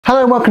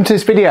Hello and welcome to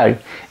this video.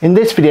 In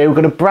this video we've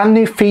got a brand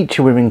new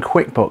feature within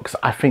QuickBooks.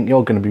 I think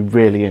you're going to be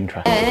really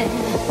interested.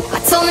 I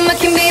told him I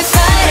can be a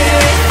fighter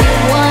if you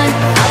want.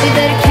 I'll be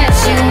there to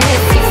catch you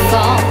if you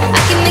fall.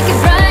 I can make it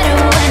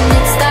brighter when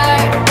it's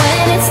dark,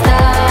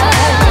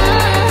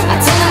 I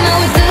told him I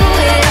would do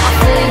it all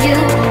for you,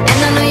 and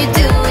I know you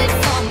do it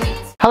for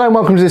me. Hello and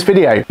welcome to this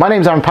video. My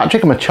name is Aaron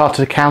Patrick. I'm a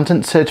Chartered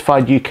Accountant,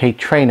 Certified UK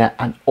Trainer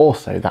and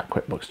also that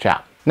QuickBooks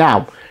chap.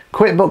 Now,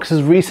 QuickBooks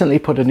has recently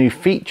put a new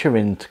feature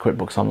into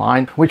QuickBooks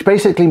Online, which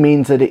basically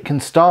means that it can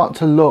start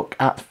to look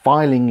at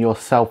filing your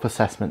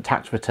self-assessment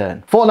tax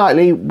return.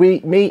 Fortnightly,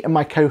 me and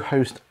my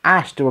co-host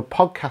Ash do a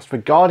podcast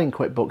regarding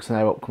QuickBooks and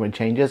their upcoming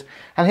changes,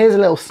 and here's a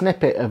little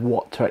snippet of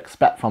what to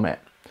expect from it.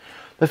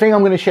 The thing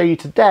I'm going to show you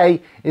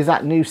today is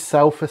that new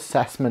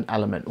self-assessment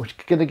element, which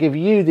is going to give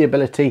you the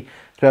ability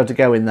to be able to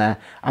go in there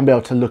and be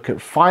able to look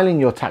at filing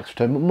your tax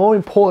return, but more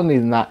importantly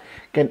than that,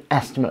 get an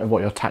estimate of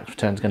what your tax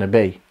return is going to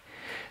be.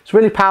 It's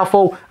really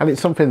powerful and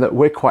it's something that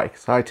we're quite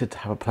excited to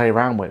have a play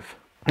around with.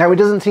 Now, it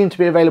doesn't seem to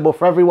be available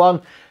for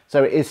everyone,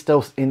 so it is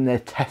still in their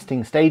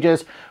testing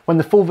stages. When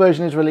the full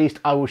version is released,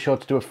 I will be sure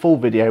to do a full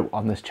video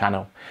on this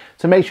channel.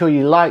 So make sure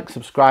you like,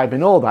 subscribe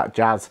and all that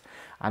jazz,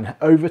 and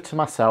over to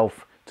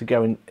myself to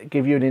go and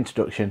give you an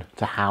introduction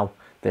to how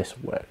this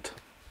worked.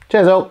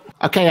 Cheers all.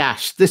 Okay,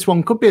 Ash, this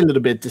one could be a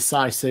little bit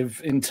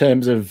decisive in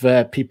terms of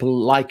people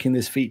liking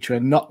this feature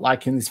and not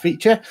liking this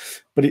feature,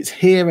 but it's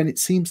here and it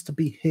seems to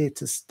be here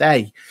to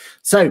stay.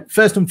 So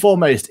first and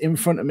foremost, in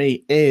front of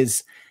me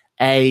is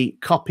a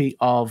copy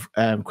of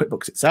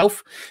QuickBooks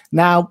itself.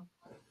 Now,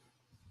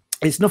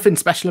 it's nothing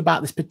special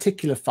about this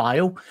particular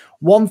file.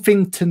 One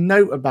thing to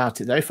note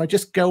about it though, if I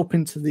just go up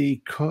into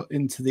the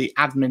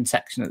admin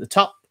section at the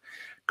top,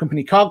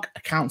 company cog,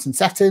 accounts and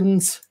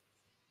settings,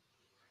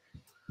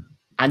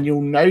 and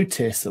you'll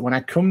notice that when I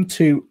come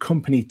to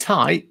company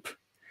type,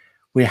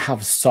 we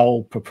have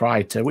sole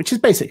proprietor, which is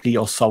basically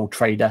your sole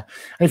trader.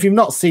 And if you've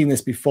not seen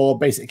this before,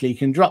 basically you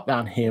can drop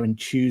down here and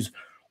choose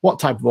what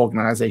type of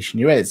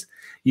organization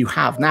you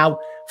have. Now,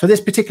 for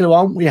this particular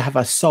one, we have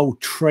a sole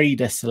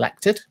trader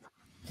selected.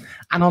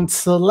 And on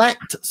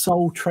select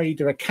sole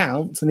trader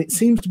accounts, and it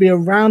seems to be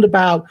around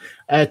about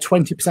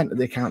 20% of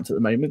the accounts at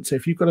the moment. So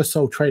if you've got a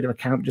sole trader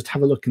account, just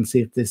have a look and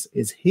see if this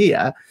is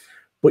here.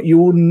 But you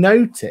will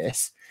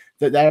notice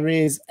that there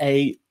is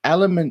a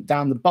element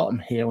down the bottom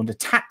here under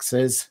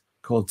taxes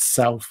called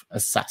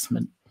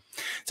self-assessment.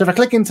 So if I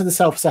click into the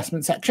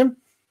self-assessment section,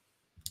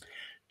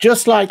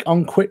 just like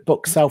on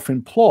QuickBooks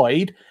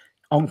Self-Employed,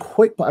 on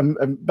QuickBooks,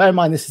 and bear in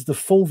mind this is the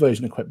full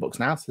version of QuickBooks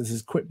now, so this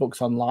is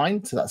QuickBooks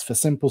Online, so that's for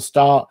Simple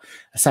Start,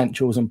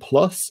 Essentials and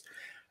Plus.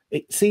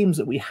 It seems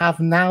that we have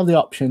now the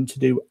option to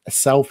do a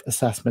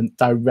self-assessment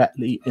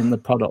directly in the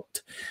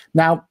product.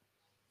 Now,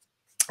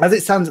 as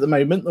it stands at the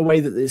moment, the way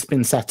that it's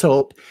been set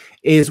up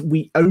is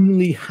we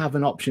only have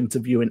an option to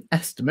view an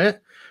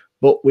estimate,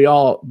 but we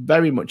are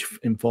very much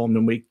informed,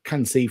 and we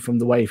can see from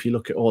the way, if you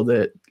look at all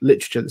the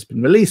literature that's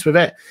been released with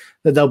it,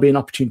 that there'll be an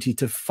opportunity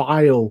to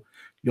file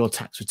your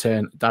tax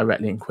return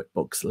directly in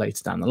QuickBooks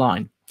later down the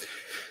line.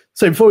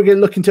 So before we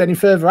look into any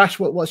further, Ash,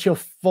 what's your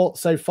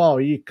thoughts so far?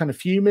 Are you kind of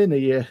fuming? Are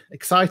you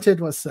excited?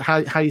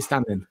 How are you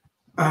standing?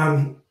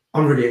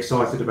 I'm really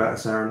excited about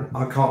this, Aaron.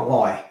 I can't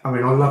lie. I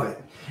mean, I love it.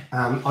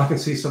 I can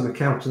see some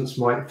accountants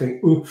might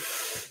think, "Ooh,"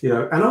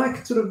 and I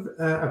can sort of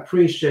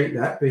appreciate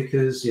that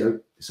because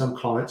some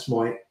clients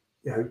might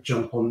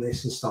jump on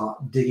this and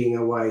start digging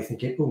away,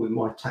 thinking, "Oh,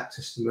 my tax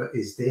estimate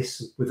is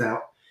this,"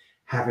 without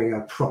having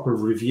a proper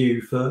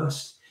review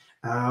first.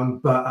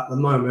 But at the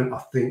moment, I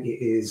think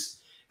it is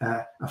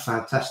a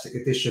fantastic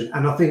addition,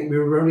 and I think we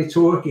were only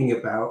talking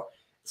about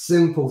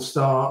Simple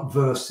Start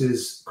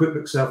versus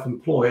QuickBooks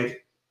Self-Employed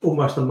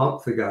almost a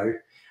month ago,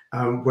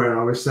 where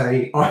I was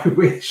saying I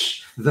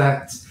wish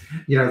that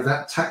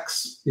that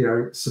tax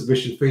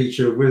submission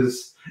feature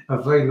was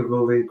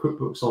available in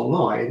QuickBooks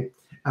Online,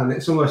 and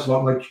it's almost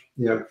like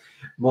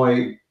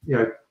my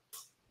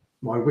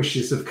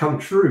wishes have come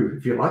true,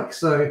 if you like.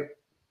 So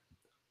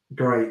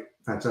great,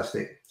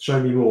 fantastic.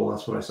 Show me more.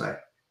 That's what I say.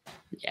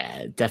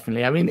 Yeah,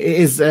 definitely. I mean, it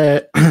is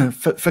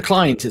for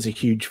clients, it's a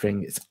huge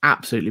thing. It's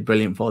absolutely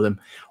brilliant for them.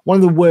 One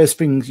of the worst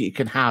things you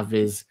can have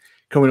is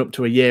coming up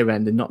to a year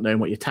end and not knowing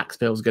what your tax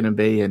bill is going to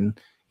be. And,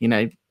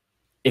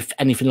 if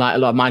anything, like a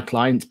lot of my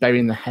clients,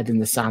 burying their head in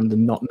the sand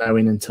and not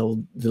knowing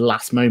until the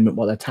last moment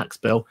what their tax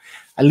bill,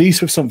 at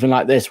least with something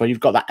like this, where you've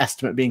got that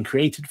estimate being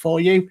created for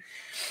you,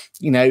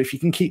 if you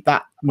can keep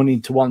that money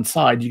to one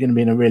side, you're going to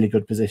be in a really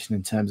good position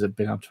in terms of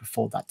being able to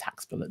afford that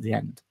tax bill at the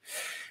end.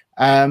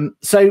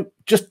 So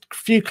just a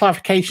few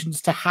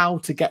clarifications to how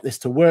to get this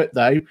to work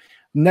though.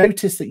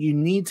 Notice that you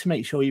need to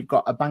make sure you've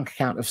got a bank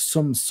account of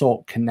some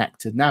sort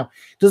connected. Now,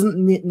 it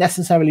doesn't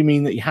necessarily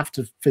mean that you have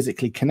to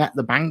physically connect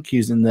the bank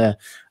using the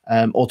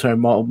auto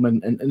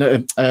enrollment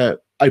and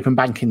open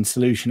banking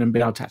solution and be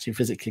able to actually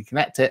physically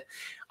connect it.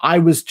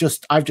 I've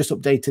just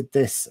updated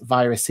this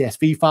via a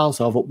CSV file,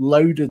 so I've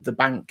uploaded the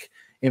bank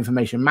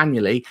information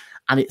manually,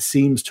 and it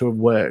seems to have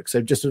worked.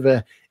 So just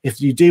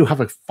if you do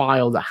have a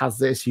file that has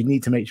this, you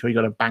need to make sure you've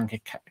got a bank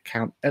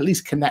account at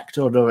least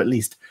connected or at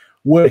least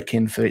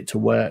working for it to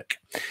work.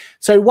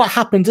 So what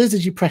happens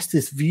is you press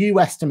this view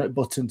estimate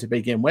button to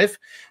begin with.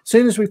 As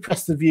soon as we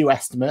press the view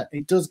estimate,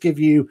 it does give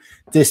you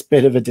this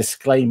bit of a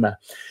disclaimer.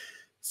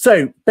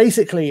 So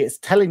basically it's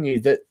telling you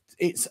that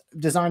it's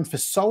designed for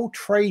sole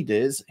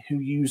traders who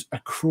use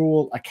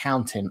accrual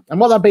accounting. And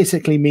what that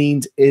basically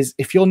means is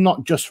if you're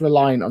not just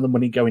relying on the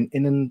money going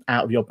in and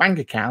out of your bank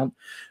account,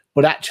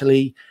 but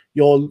actually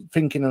you're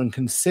thinking and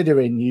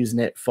considering using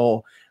it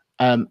for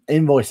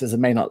invoices that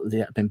may not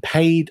have been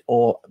paid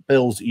or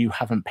bills that you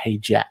haven't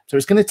paid yet. So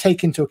it's going to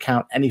take into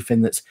account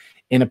anything that's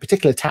in a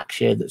particular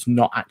tax year that's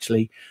not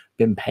actually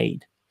been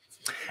paid.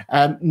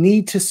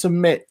 Need to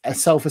submit a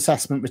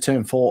self-assessment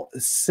return for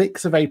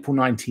 6th of April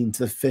 19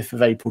 to the 5th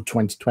of April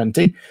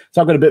 2020. So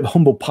I've got a bit of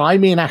humble pie.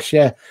 Me and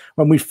Asha,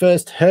 when we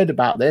first heard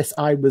about this,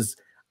 I was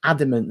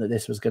adamant that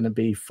this was going to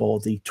be for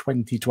the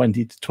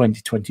 2020 to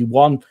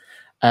 2021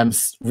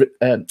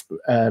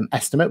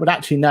 estimate, but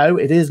actually no,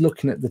 it is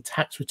looking at the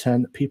tax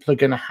return that people are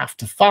going to have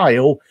to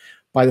file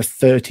by the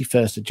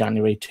 31st of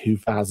January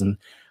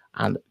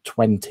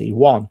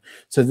 2021.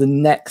 So the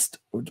next,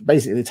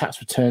 basically the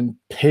tax return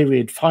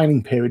period,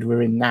 filing period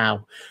we're in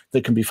now,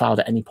 that can be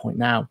filed at any point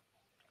now.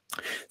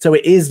 So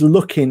it is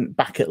looking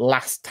back at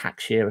last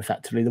tax year,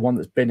 effectively, the one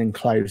that's been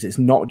enclosed. It's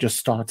not just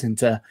starting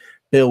to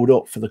build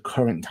up for the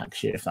current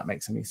tax year, if that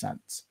makes any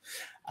sense.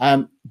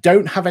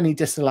 Don't have any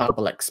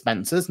disallowable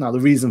expenses. Now,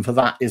 the reason for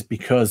that is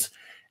because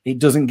it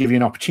doesn't give you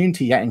an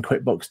opportunity yet in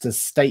QuickBooks to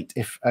state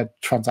if a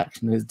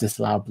transaction is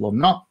disallowable or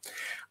not.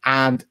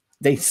 And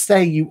they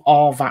say you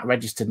are VAT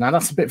registered. Now,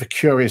 that's a bit of a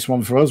curious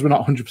one for us. We're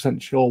not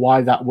 100% sure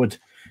why that would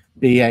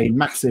be a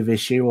massive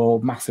issue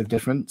or massive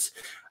difference.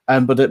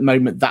 But at the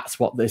moment, that's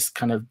what this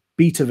kind of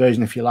beta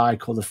version, if you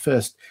like, or the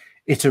first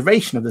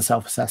iteration of the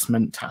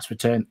self-assessment tax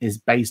return is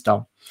based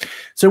on.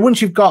 So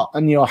once you've got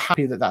and you're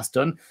happy that that's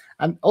done,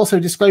 and also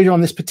disclosure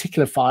on this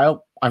particular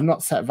file, I've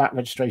not set VAT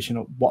registration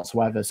up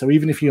whatsoever. So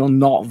even if you're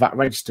not VAT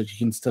registered, you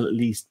can still at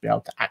least be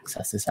able to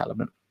access this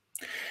element.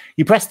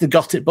 You press the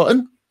Got It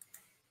button.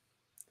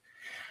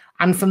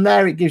 And from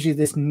there, it gives you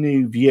this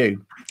new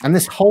view. And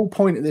this whole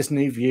point of this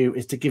new view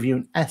is to give you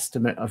an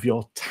estimate of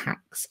your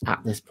tax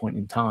at this point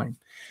in time.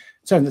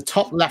 So in the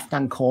top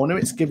left-hand corner,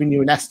 it's giving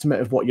you an estimate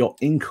of what your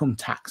income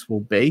tax will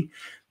be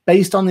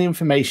based on the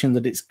information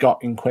that it's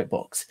got in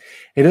QuickBooks.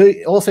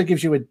 It also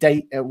gives you a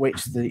date at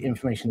which the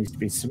information needs to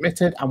be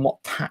submitted and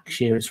what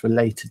tax year it's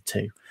related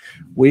to.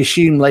 We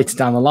assume later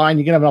down the line,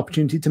 you're going to have an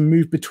opportunity to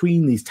move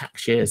between these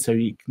tax years so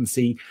you can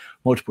see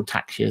multiple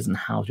tax years and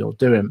how you're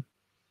doing.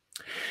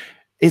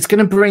 It's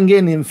going to bring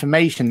in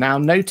information. Now,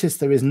 notice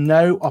there is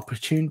no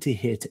opportunity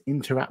here to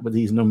interact with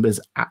these numbers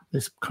at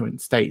this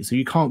current state. So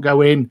you can't go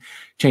in,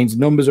 change the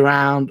numbers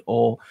around,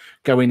 or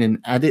go in and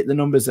edit the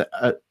numbers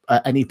at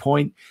any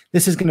point.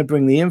 This is going to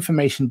bring the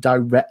information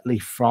directly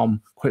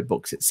from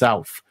QuickBooks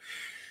itself.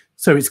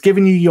 So it's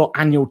giving you your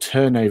annual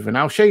turnover. And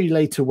I'll show you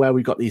later where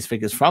we got these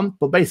figures from.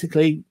 But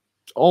basically,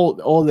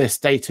 all this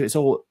data, it's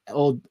all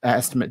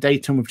estimate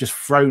data, and we've just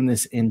thrown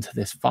this into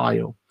this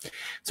file.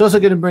 It's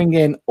also going to bring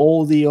in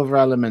all the other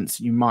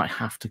elements you might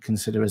have to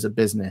consider as a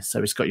business.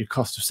 So it's got your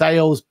cost of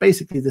sales,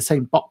 basically the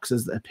same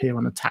boxes that appear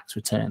on a tax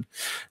return.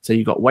 So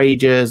you've got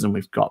wages, and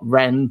we've got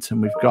rent,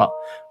 and we've got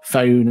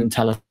phone and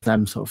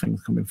telephone sort of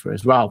things coming through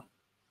as well.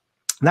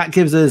 That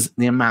gives us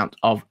the amount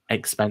of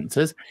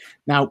expenses.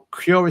 Now,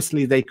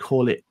 curiously, they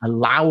call it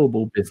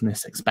allowable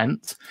business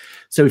expense.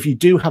 So if you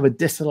do have a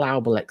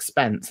disallowable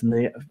expense, and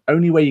the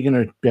only way you're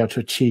going to be able to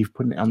achieve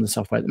putting it on the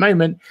software at the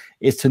moment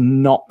is to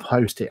not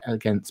post it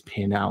against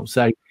P&L.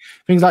 So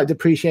things like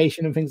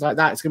depreciation and things like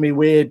that, it's going to be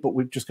weird, but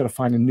we've just got to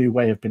find a new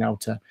way of being able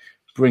to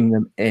bring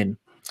them in.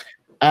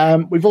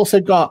 We've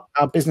also got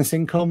our business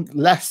income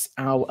less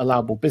our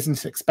allowable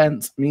business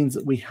expense means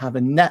that we have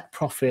a net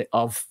profit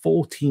of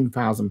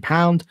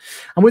 £14,000.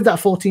 And with that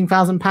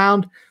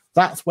 £14,000,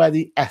 that's where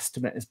the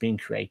estimate is being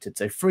created.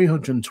 So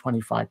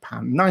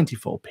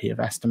 £325.94p of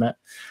estimate.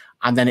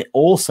 And then it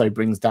also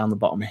brings down the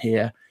bottom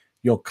here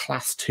your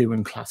class 2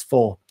 and class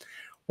 4.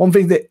 One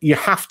thing that you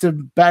have to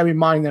bear in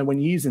mind then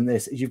when using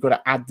this is you've got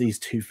to add these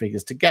two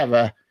figures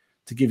together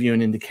to give you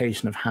an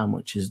indication of how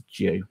much is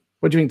due.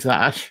 What do you think to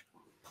that, Ash?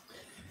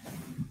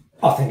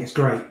 I think it's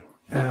great.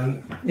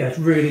 Yeah, it's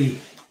really,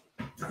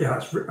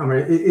 yeah. I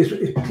mean,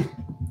 it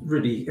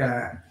really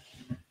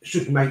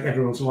should make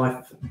everyone's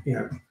life,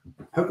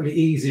 hopefully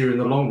easier in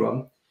the long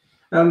run.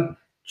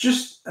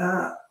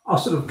 I'll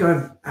sort of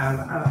go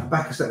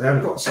back a step there.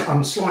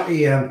 I'm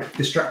slightly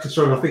distracted.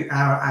 Sorry, I think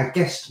our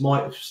guest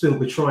might still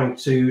be trying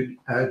to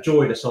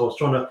join us. I was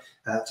trying to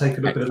take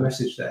a look at a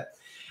message there.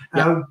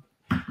 Yeah.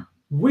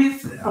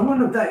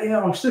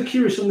 I'm still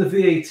curious on the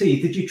VAT.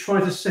 Did you try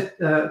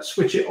to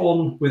switch it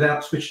on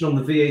without switching on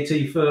the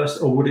VAT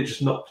first, or would it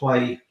just not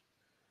play?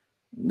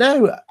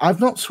 No,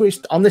 I've not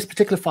switched on this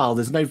particular file.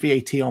 There's no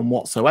VAT on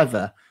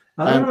whatsoever.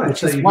 All right. Which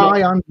So is you've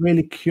why got. I'm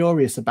really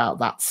curious about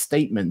that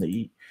statement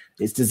that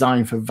it's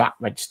designed for VAT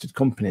registered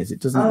companies. It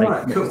doesn't All make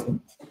right. much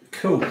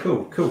Cool. sense.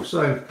 Cool.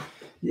 So,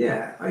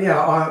 yeah.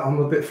 I'm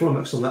a bit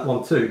flummoxed on that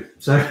one too.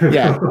 So,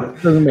 Yeah,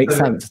 it doesn't make so,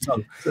 sense at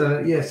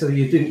all. yeah. So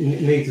you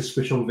didn't need to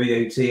switch on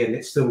VAT, and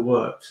it still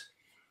worked.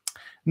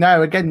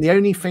 No, again, the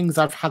only things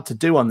I've had to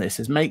do on this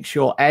is make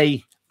sure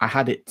I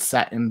had it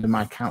set into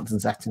my accounts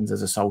and settings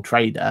as a sole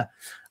trader,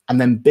 and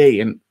then B,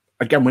 and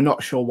again, we're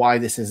not sure why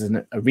this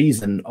isn't a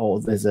reason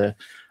or there's a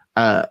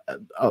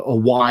or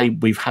why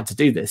we've had to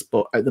do this,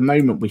 but at the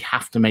moment we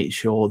have to make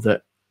sure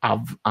that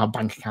our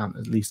bank account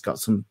at least got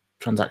some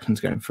transactions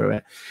going through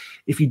it.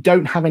 If you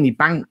don't have any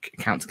bank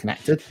accounts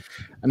connected,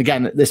 and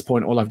again at this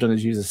point all I've done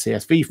is use a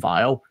CSV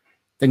file,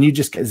 then you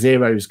just get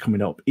zeros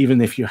coming up, even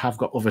if you have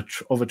got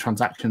other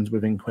transactions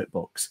within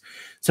QuickBooks.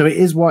 So it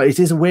is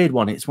a weird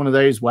one. It's one of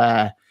those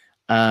where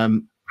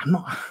I'm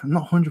not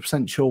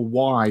 100% sure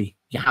why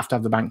you have to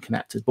have the bank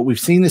connected, but we've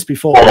seen this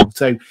before.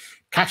 So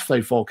cash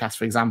flow forecast,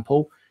 for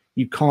example,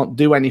 you can't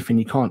do anything.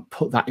 You can't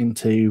put that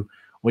into,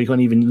 or you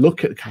can't even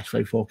look at the cash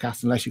flow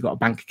forecast unless you've got a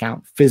bank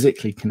account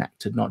physically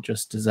connected, not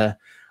just as a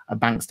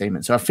bank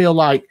statement. So I feel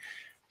like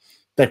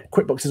the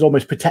QuickBooks is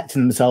almost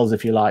protecting themselves,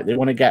 if you like. They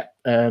want to get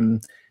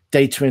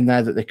data in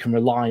there that they can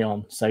rely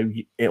on. So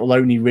it will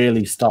only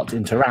really start to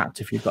interact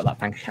if you've got that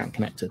bank account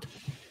connected.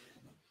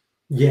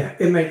 Yeah,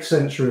 it makes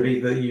sense really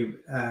that you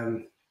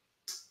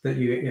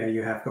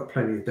you have got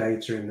plenty of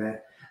data in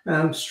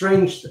there.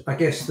 Strange, I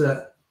guess,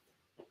 that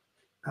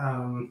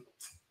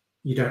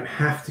you don't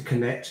have to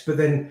connect, but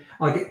then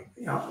I get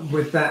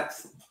with that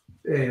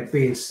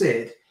being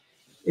said,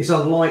 it's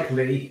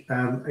unlikely,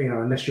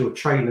 unless you're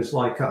trainers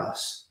like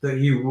us, that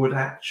you would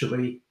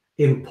actually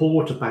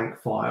import a bank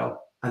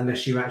file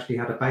unless you actually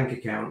had a bank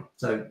account.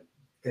 So,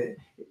 it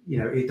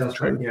does,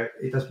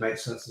 it does make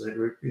sense as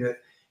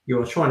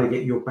you're trying to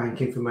get your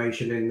bank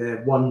information in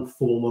there one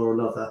form or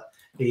another,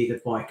 either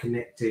by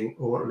connecting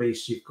or at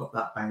least you've got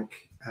that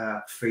bank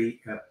CSV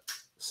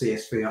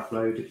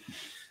uploaded.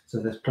 So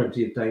there's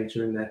plenty of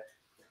data in there.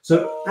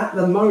 So at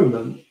the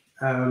moment,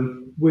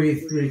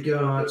 with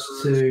regards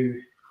to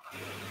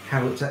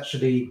how it's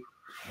actually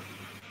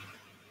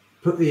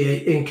put the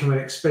income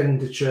and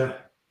expenditure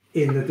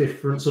in the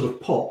different sort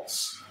of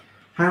pots,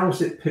 how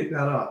does it pick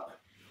that up?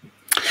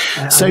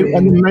 So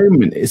at the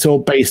moment, it's all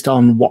based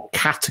on what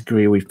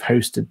category we've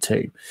posted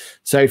to.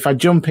 So if I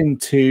jump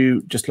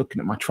into just looking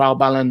at my trial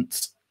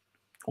balance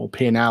or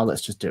P&L,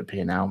 let's just do a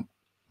P&L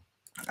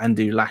and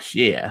do last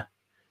year,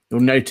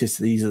 you'll notice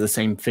these are the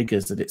same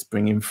figures that it's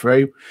bringing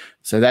through.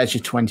 So there's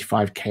your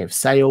 25K of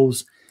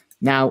sales.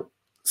 Now,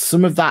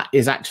 some of that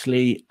is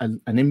actually an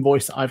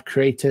invoice that I've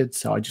created.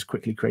 So I just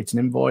quickly create an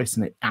invoice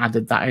and it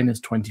added that in as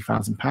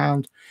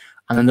 £20,000.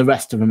 And then the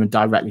rest of them are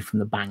directly from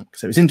the bank.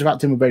 So it's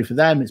interacting with both of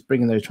them. It's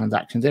bringing those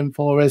transactions in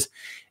for us.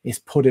 It's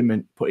putting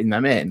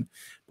them in.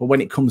 But when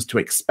it comes to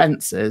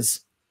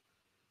expenses,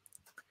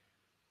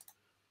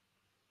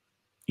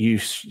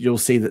 you'll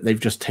see that they've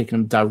just taken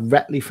them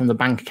directly from the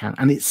bank account.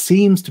 And it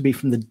seems to be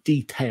from the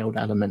detailed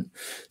element.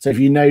 So if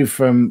you know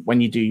from when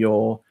you do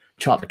your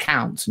chart of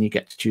accounts and you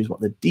get to choose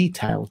what the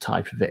detail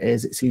type of it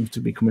is, it seems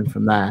to be coming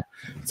from there.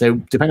 So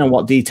depending on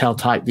what detail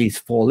type these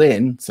fall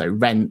in, so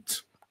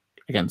rent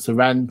against the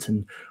rent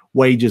and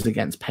wages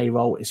against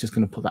payroll, it's just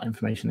going to put that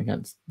information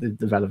against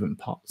the relevant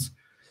pots.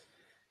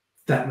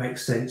 That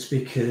makes sense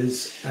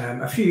because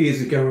a few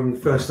years ago when we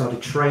first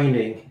started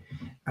training,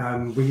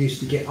 we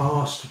used to get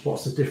asked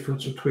what's the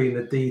difference between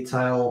the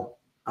detail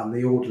and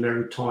the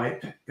ordinary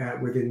type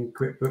within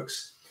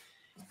QuickBooks.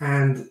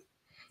 And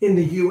in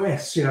the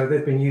US,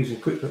 they've been using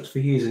QuickBooks for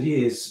years and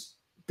years,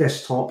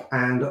 desktop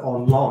and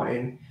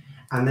online,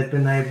 and they've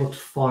been able to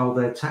file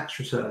their tax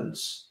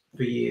returns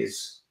for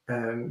years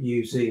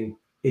using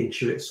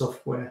Intuit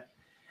software.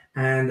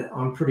 And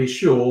I'm pretty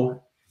sure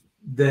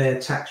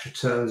their tax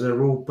returns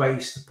are all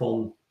based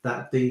upon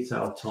that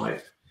detail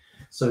type.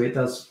 So it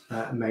does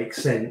make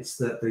sense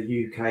that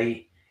the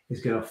UK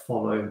is going to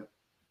follow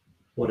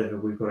whatever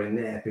we've got in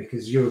there,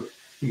 because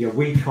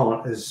we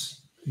can't,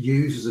 as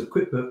users of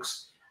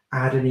QuickBooks,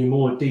 add any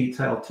more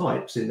detailed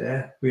types in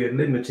there. We are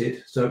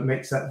limited, so it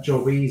makes that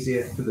job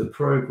easier for the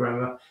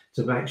programmer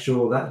to make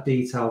sure that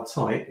detailed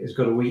type has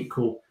got to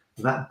equal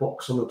that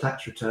box on the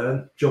tax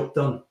return. Job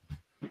done.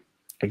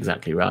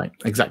 Exactly right.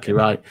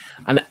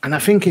 And I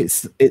think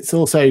it's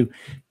also,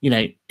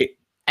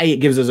 it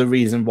gives us a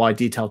reason why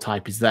detail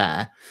type is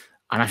there.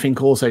 And I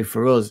think also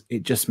for us,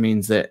 it just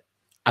means that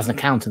as an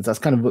accountant, that's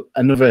kind of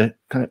another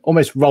kind of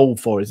almost role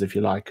for us, if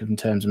you like, in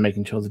terms of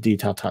making sure the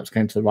detail type's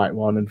going to the right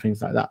one and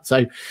things like that.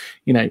 So,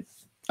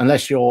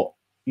 unless you're,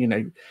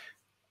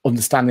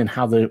 understanding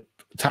how the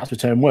tax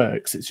return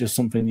works, it's just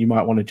something you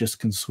might want to just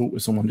consult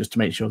with someone just to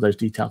make sure those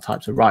detail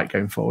types are right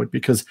going forward.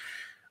 Because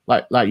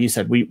like you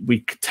said,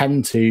 we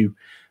tend to,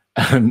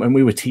 when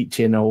we were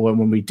teaching or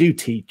when we do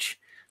teach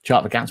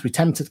chart of accounts, we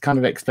tend to kind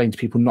of explain to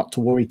people not to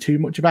worry too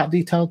much about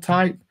detailed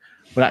type.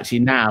 But actually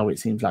now it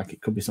seems like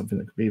it could be something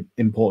that could be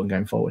important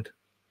going forward.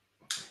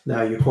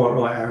 No, you're quite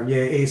right, Aaron.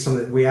 Yeah, it is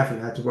something that we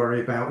haven't had to worry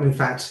about. And in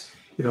fact,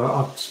 you know,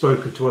 I've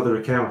spoken to other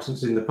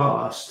accountants in the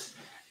past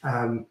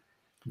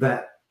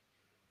that,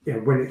 you know,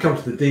 when it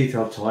comes to the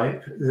detail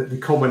type, the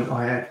comment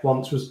I had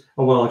once was,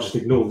 "Oh well, I just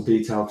ignore the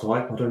detail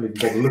type. I don't even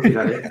bother looking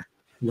at it."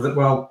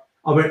 Well,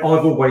 I mean,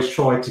 I've always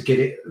tried to get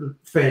it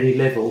fairly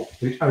level,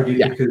 only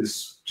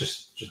because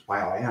just the way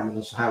I am, and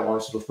that's how I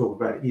sort of thought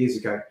about it years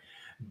ago.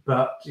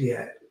 But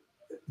yeah,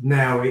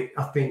 now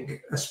I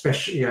think,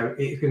 especially, you know,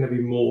 it's going to be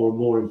more and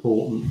more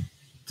important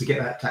to get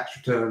that tax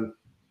return,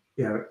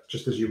 you know,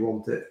 just as you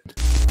want it.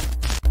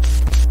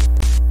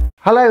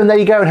 Hello, and there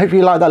you go, and hope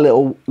you like that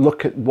little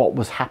look at what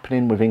was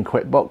happening within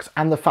QuickBooks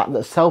and the fact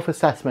that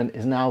self-assessment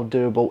is now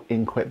doable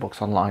in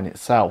QuickBooks Online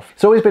itself.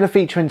 It's always been a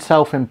feature in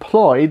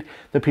self-employed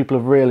that people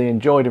have really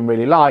enjoyed and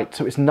really liked,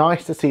 so it's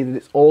nice to see that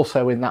it's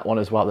also in that one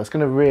as well. That's going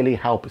to really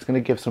help. It's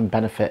going to give some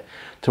benefit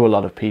to a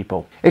lot of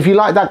people. If you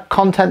like that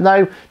content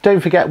though,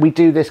 don't forget we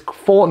do this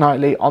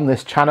fortnightly on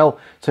this channel,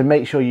 so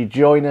make sure you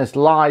join us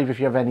live if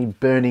you have any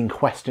burning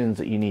questions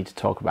that you need to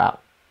talk about.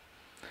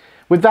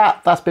 With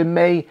that, that's been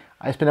me.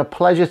 It's been a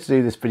pleasure to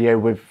do this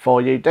video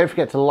for you. Don't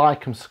forget to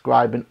like and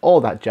subscribe and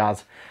all that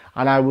jazz.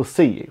 And I will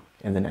see you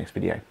in the next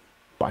video.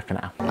 Bye for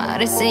now. I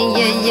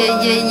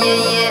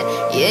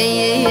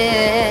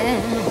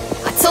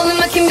told him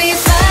I can be a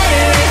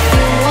fighter if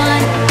you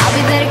want. I'll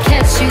be there to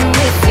catch you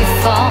if you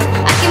fall.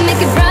 I can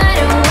make it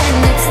brighter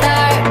when it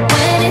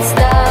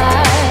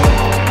starts.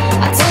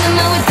 I told him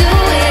I would do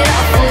it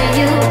all for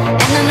you,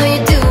 and I know you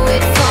do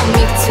it for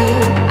me too.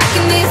 I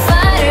can be a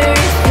fighter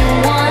if you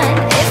want,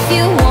 if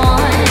you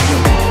want.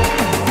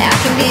 I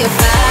can be a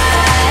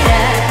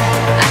fighter.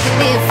 I can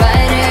be a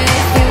fighter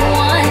if you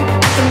want.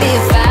 I can be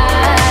a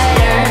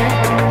fighter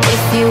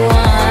if you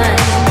want.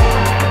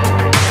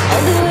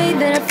 All the way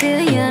that I feel,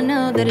 yeah, I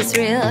know that it's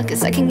real,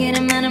 'cause I can get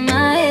him out of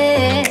my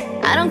head.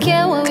 I don't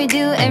care what we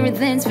do,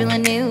 everything's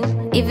feeling new.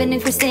 Even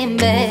if we stay in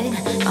bed,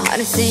 my heart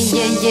is saying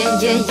yeah, yeah,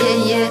 yeah, yeah,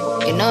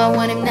 yeah. You know I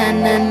want him, nah,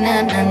 nah,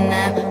 nah, nah,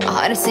 nah. My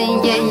heart is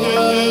saying yeah, yeah,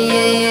 yeah,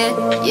 yeah,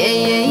 yeah, yeah,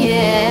 yeah,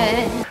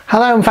 yeah.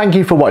 Hello and thank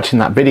you for watching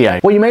that video.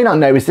 What you may not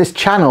know is this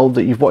channel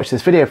that you've watched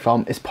this video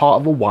from is part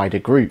of a wider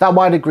group. That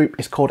wider group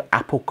is called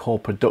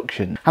AppleCore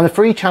Production, and the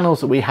 3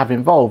 channels that we have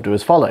involved are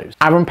as follows: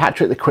 Aaron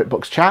Patrick, the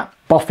QuickBooks Chat,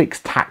 Boffick's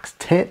Tax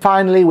Tip.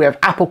 Finally, we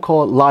have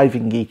AppleCore Live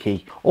and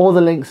Geeky. All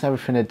the links and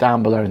everything are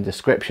down below in the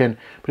description,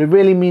 but it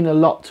really means a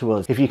lot to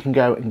us if you can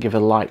go and give a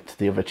like to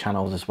the other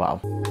channels as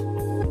well.